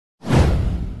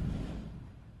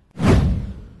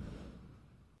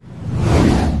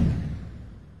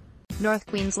North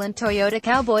Queensland Toyota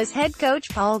Cowboys head coach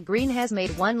Paul Green has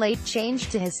made one late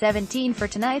change to his 17 for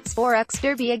tonight's XXXX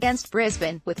Derby against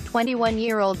Brisbane, with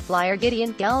 21-year-old flyer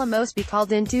Gideon Gela-Mosby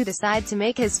called into the side to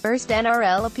make his first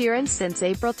NRL appearance since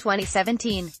April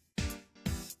 2017.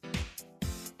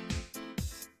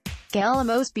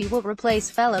 Gela-Mosby will replace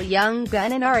fellow young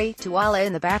gun Enari Tuala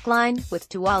in the backline, with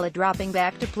Tuala dropping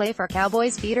back to play for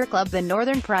Cowboys feeder club the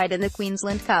Northern Pride in the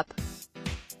Queensland Cup.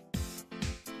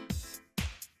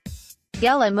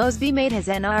 Gela-Mosby made his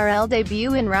NRL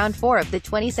debut in round 4 of the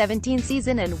 2017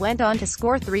 season and went on to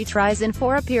score 3 tries in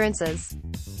 4 appearances.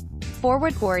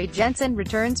 Forward Corey Jensen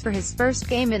returns for his first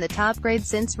game in the top grade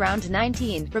since round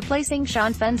 19, replacing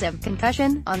Sean Funzem's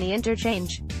concussion on the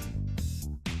interchange.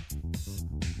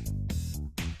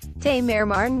 Tamir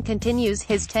Martin continues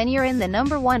his tenure in the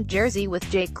number 1 jersey, with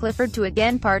Jake Clifford to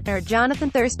again partner Jonathan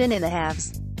Thurston in the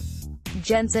halves.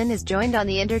 Jensen is joined on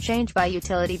the interchange by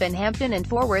utility Ben Hampton and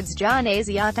forwards John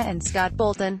Asiata and Scott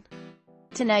Bolton.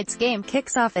 Tonight's game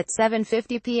kicks off at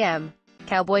 7:50 p.m.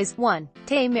 Cowboys 1,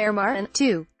 Tamir Martin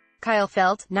 2, Kyle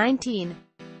Felt 19,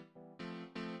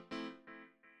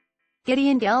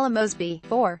 Gideon Gela-Mosby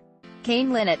 4,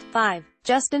 Kane Linnett 5,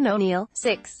 Justin O'Neill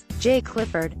 6, Jake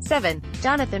Clifford 7,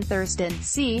 Jonathan Thurston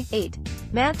C 8,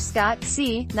 Matt Scott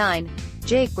C 9,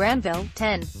 Jake Granville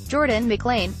 10, Jordan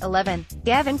McLean 11,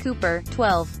 Gavin Cooper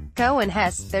 12, Cohen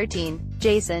Hess 13,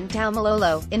 Jason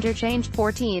Taumalolo interchange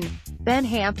 14, Ben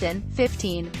Hampton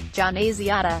 15, John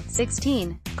Asiata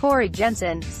 16, Corey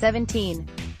Jensen 17,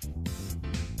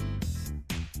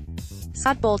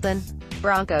 Scott Bolton.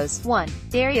 Broncos 1,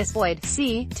 Darius Boyd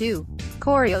C 2,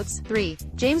 Corey Oates 3,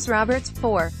 James Roberts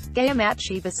 4,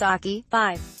 Gayamachi Basaki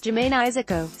 5, Jermaine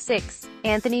Isako 6,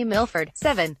 Anthony Milford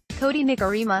 7, Cody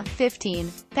Nikorima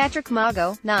 15, Patrick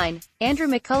Mago 9, Andrew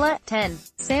McCullough 10,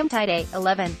 Sam Tide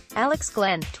 11, Alex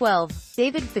Glenn 12,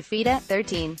 David Fifita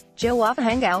 13, Joe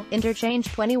Wafahangau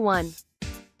interchange 21,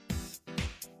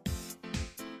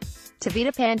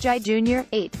 Tavita Panjai Jr.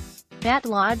 8, Matt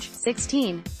Lodge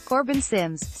 16, Corbin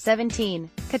Sims 17,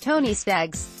 Katoni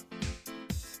Staggs